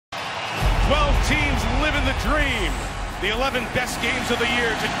12 teams living the dream. The 11 best games of the year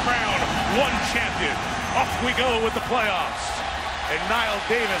to crown one champion. Off we go with the playoffs. And Niall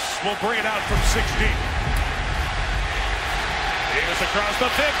Davis will bring it out from 6 deep. Davis across the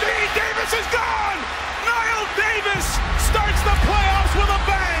 50. Davis is gone! Niall Davis starts the playoffs with a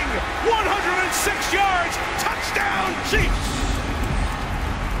bang! 106 yards, touchdown Chiefs!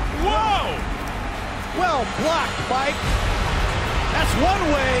 Whoa! Well blocked, Mike. That's one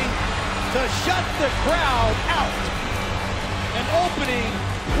way to shut the crowd out. An opening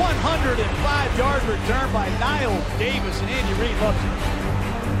 105-yard return by Niall Davis, and Andy Reid loves it.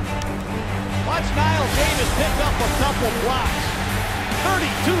 Watch Niall Davis pick up a couple blocks.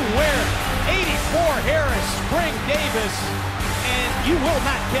 32 Ware, 84 Harris, Spring Davis, and you will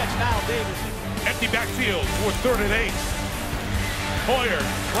not catch Niall Davis. Empty backfield for 3rd and 8. Hoyer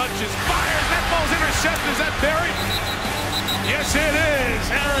clutches, fires, that ball's intercepted. Is that Berry? Yes, it is.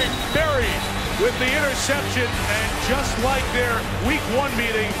 Eric Berry with the interception, and just like their Week 1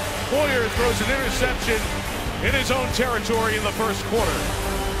 meeting, Hoyer throws an interception in his own territory in the first quarter.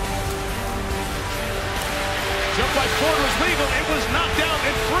 Jump by Ford was legal. It was knocked out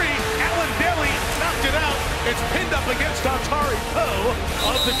and free. Allen Bailey knocked it out. It's pinned up against Otari Poe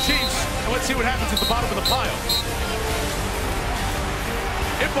of the Chiefs. And let's see what happens at the bottom of the pile.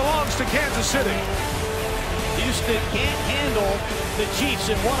 It belongs to Kansas City. Houston can't handle the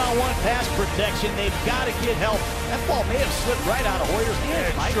Chiefs in one-on-one pass protection. They've got to get help. That ball may have slipped right out of Hoyer's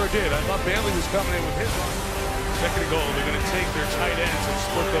hands, Mike. It sure did. I thought Bailey was coming in with his line. Second and goal. They're going to take their tight ends and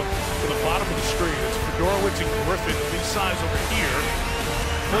split them to the bottom of the screen. It's Fedorowicz and Griffin, these sides over here.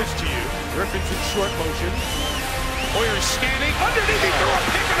 Close to you. Griffin's in short motion. Hoyer is scanning. Underneath, he threw a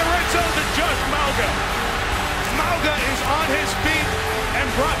pick in the red zone to Josh Malga. Malga is on his feet and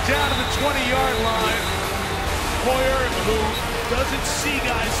brought down to the 20-yard line. Hoyer, who doesn't see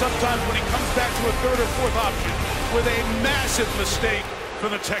guys sometimes when he comes back to a 3rd or 4th option, with a massive mistake for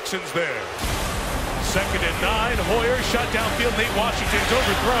the Texans there. 2nd and 9. Hoyer shot downfield. Nate Washington's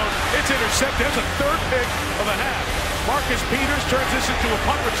overthrown. It's intercepted. That's a 3rd pick of the half. Marcus Peters turns this into a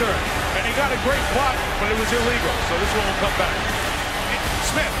punt return, and he got a great block, but it was illegal, so this one will come back.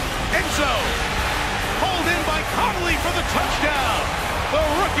 Smith, end zone. Pulled in by Conley for the touchdown. The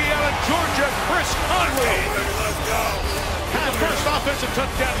rookie out of Georgia, Chris Conley. Let's go. The first offensive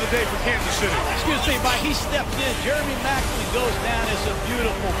touchdown of the day for Kansas City. Excuse me, Mike, he stepped in. Jeremy Macklin goes down. It's a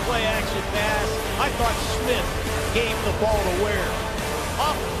beautiful play-action pass. I thought Smith gave the ball to Ware.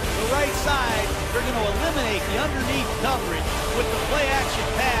 Off the right side, they're going to eliminate the underneath coverage with the play-action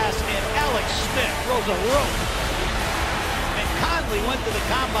pass, and Alex Smith throws a rope. And Conley went to the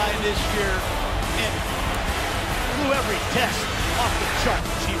combine this year and blew every test off the chart.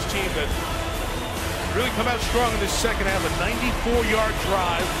 Chiefs team that really come out strong in this second half. A 94-yard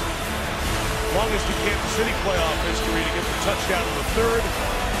drive. Longest in Kansas City playoff history to get the touchdown in the 3rd.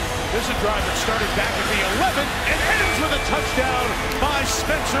 This is a drive that started back at the 11 and ends with a touchdown by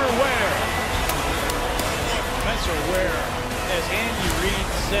Spencer Ware. Spencer Ware, as Andy Reid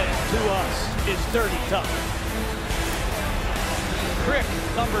said to us, is dirty tough. Crick,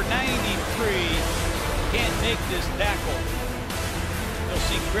 number 93, can't make this tackle. You'll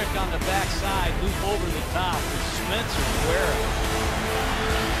see Crick on the backside, loop over the top with Spencer Ware.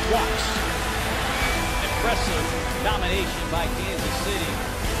 Walks. Impressive domination by Kansas City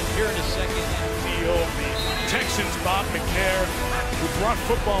here in the second half. CEO of the Texans, Bob McNair, who brought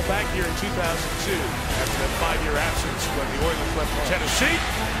football back here in 2002 after that 5-year absence when the Oilers left for Tennessee.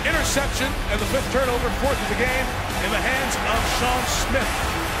 Interception and the 5th turnover, 4th of the game, in the hands of Sean Smith.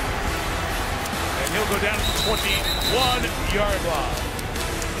 And he'll go down to the 21-yard line.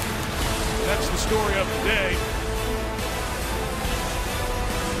 That's the story of the day.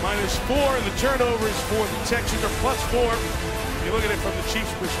 -4 in the turnovers for the Texans, or +4. If you look at it from the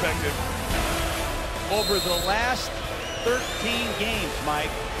Chiefs' perspective. Over the last 13 games,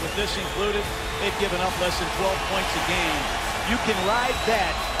 Mike, with this included, they've given up less than 12 points a game. You can ride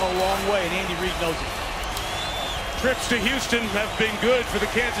that a long way, and Andy Reid knows it. Trips to Houston have been good for the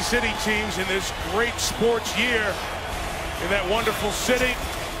Kansas City teams in this great sports year in that wonderful city.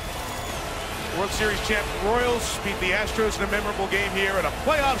 World Series champ Royals beat the Astros in a memorable game here, and a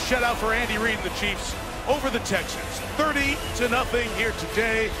playoff shutout for Andy Reid and the Chiefs over the Texans. 30-0 here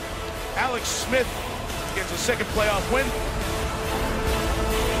today. Alex Smith gets a 2nd playoff win.